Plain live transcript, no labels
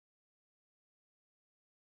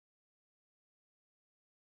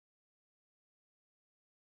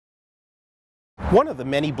One of the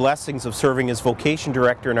many blessings of serving as Vocation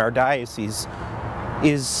Director in our diocese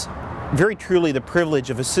is very truly the privilege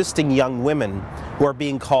of assisting young women who are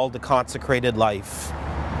being called to consecrated life.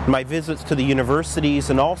 In my visits to the universities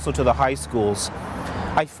and also to the high schools,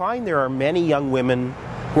 I find there are many young women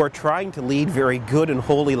who are trying to lead very good and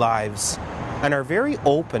holy lives and are very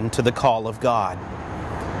open to the call of God.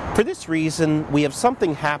 For this reason, we have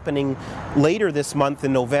something happening later this month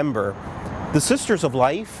in November. The Sisters of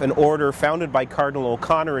Life, an order founded by Cardinal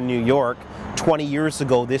O'Connor in New York 20 years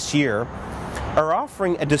ago this year, are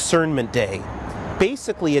offering a Discernment Day,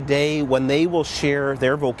 basically a day when they will share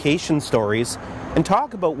their vocation stories and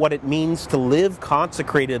talk about what it means to live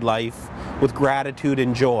consecrated life with gratitude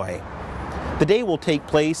and joy. The day will take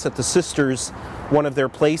place at the Sisters, one of their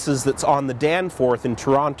places that's on the Danforth in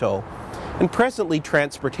Toronto, and presently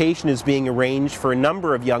transportation is being arranged for a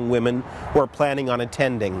number of young women who are planning on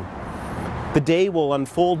attending. The day will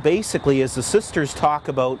unfold basically as the sisters talk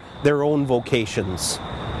about their own vocations.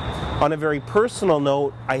 On a very personal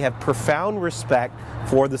note, I have profound respect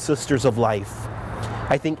for the Sisters of Life.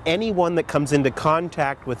 I think anyone that comes into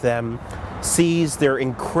contact with them sees their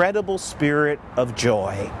incredible spirit of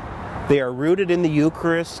joy. They are rooted in the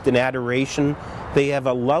Eucharist, in adoration. They have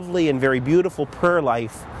a lovely and very beautiful prayer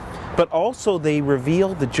life, but also they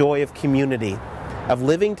reveal the joy of community, of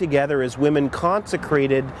living together as women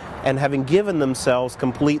consecrated and having given themselves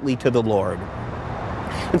completely to the Lord.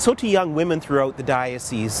 And so to young women throughout the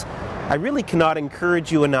diocese, I really cannot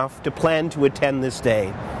encourage you enough to plan to attend this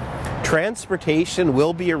day. Transportation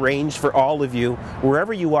will be arranged for all of you,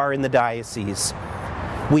 wherever you are in the diocese.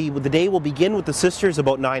 The day will begin with the sisters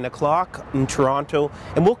about 9 o'clock in Toronto,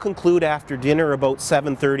 and we'll conclude after dinner about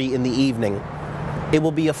 7:30 in the evening. It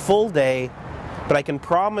will be a full day, but I can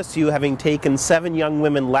promise you, having taken 7 young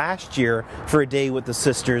women last year for a day with the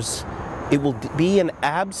sisters, it will be an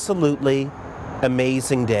absolutely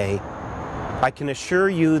amazing day. I can assure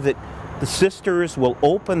you that the sisters will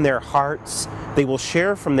open their hearts, they will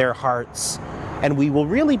share from their hearts, and we will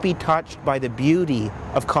really be touched by the beauty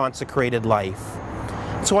of consecrated life.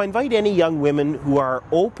 So I invite any young women who are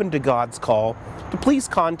open to God's call to please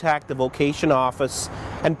contact the vocation office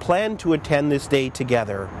and plan to attend this day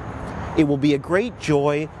together. It will be a great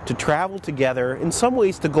joy to travel together, in some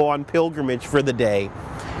ways to go on pilgrimage for the day,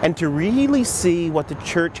 and to really see what the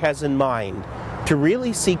Church has in mind, to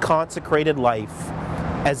really see consecrated life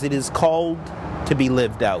as it is called to be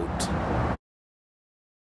lived out.